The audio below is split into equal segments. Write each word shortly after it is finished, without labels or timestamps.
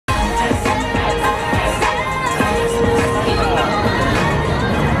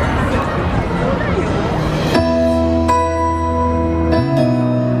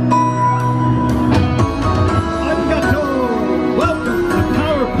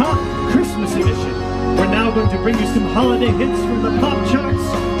Pop Christmas Edition. We're now going to bring you some holiday hits from the pop charts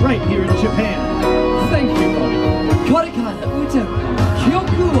right here in Japan. Thank you, Bobby. これから歌う曲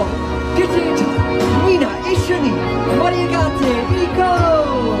を聴いていたみんな一緒に盛り上がっていこ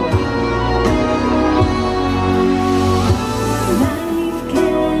う。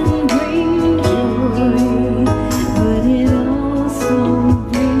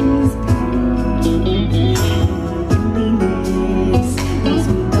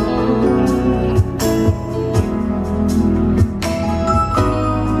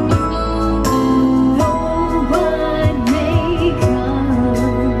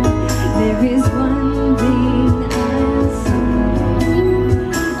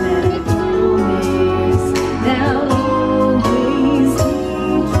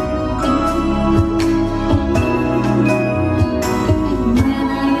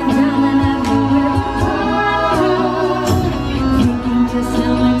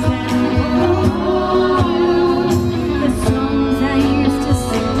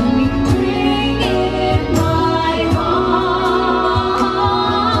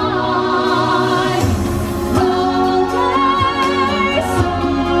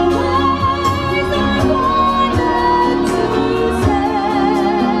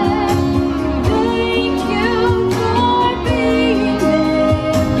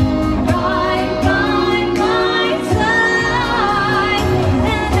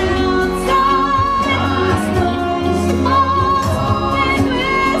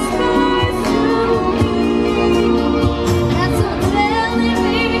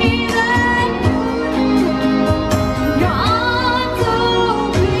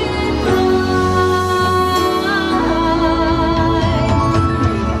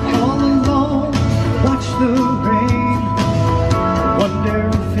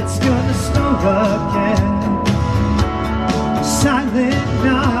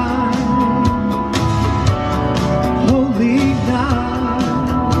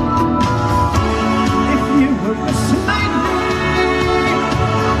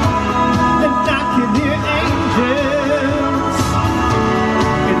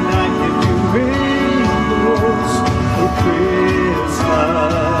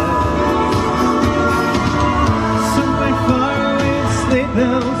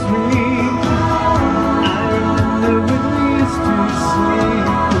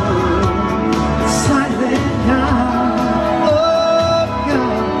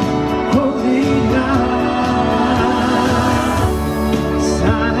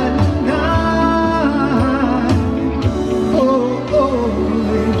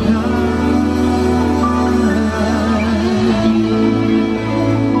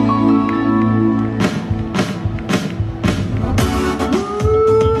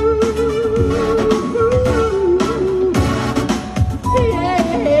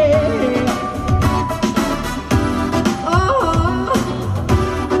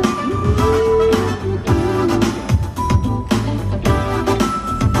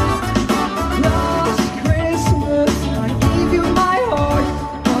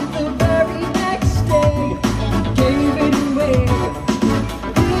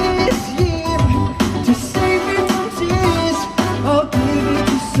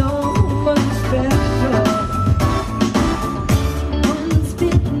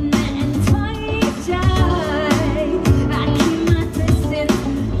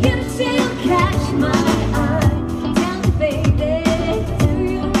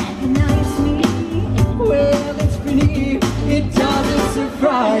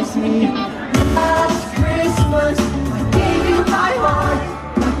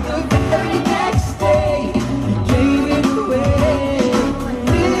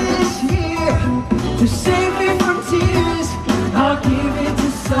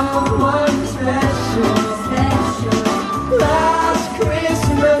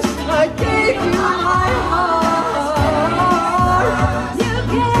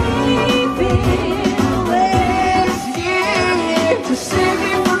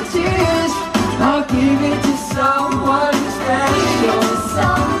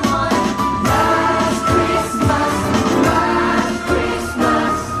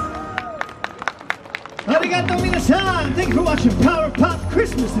Thank you for watching Power Pop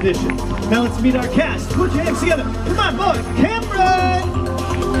Christmas Edition. Now let's meet our cast. Put your hands together. Come on, boys. Cameron!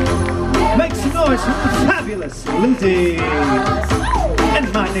 Make some noise for the fabulous Lindsay.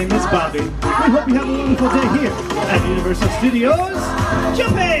 And my name is Bobby. We hope you have a wonderful day here at Universal Studios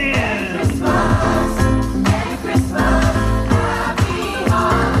Japan.